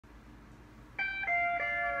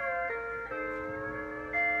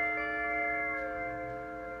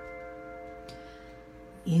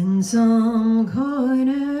in some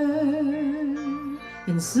corner,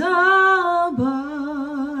 in some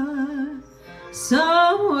bar,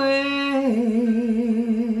 somewhere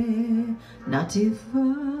not too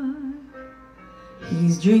far.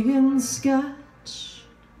 He's drinking scotch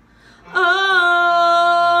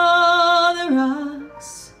on the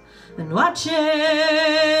rocks and watching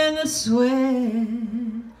the sweat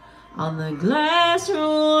on the glass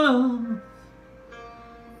roll off.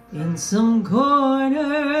 In some corner,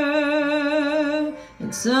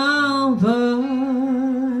 in some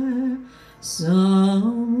bar,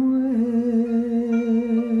 somewhere.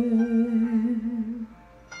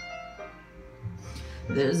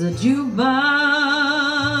 There's a jukebox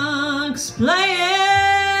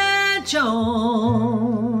playing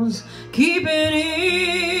Jones, keeping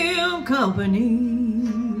him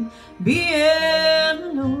company,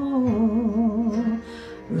 being alone,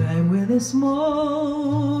 right where the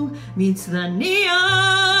smoke meets the neon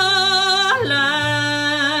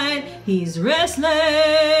light. He's wrestling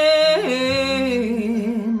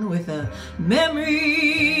with a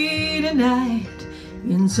memory tonight,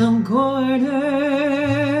 in some corner,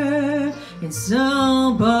 in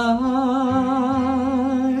some bar,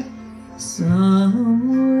 somewhere.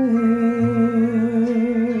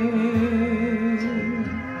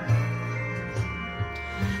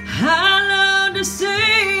 I love to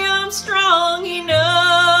say I'm strong enough,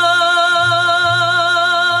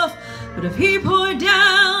 but if he poured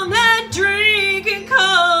down that drink and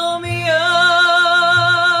called me up,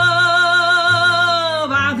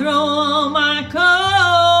 I'd throw on my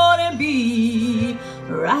coat and be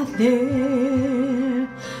right there,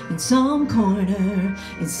 in some corner,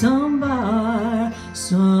 in some bar,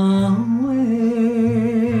 somewhere.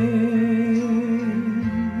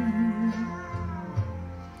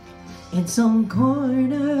 In some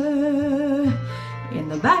corner, in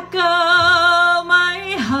the back of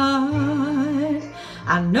my heart,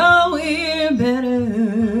 I know we're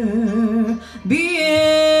better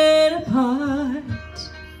being apart.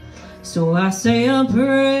 So I say a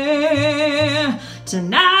prayer,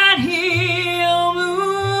 tonight he'll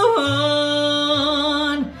move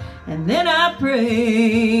on, and then I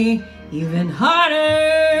pray even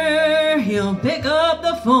harder he'll pick up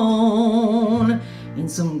the phone, in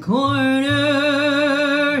some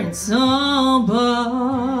corner, in some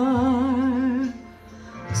bar,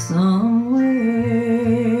 somewhere.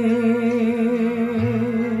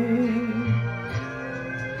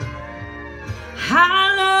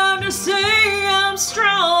 I love to say I'm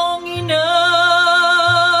strong enough,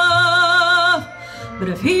 but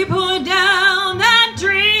if he put down that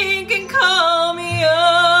drink and called me up,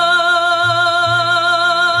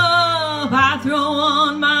 I throw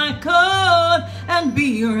on my coat and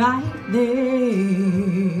be right there,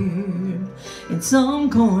 in some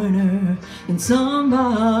corner, in some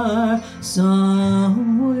bar,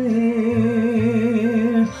 somewhere.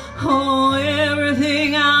 Oh,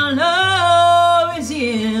 everything I love is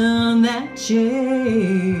in that chair,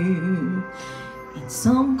 in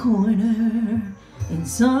some corner, in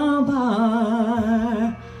some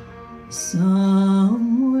bar, somewhere.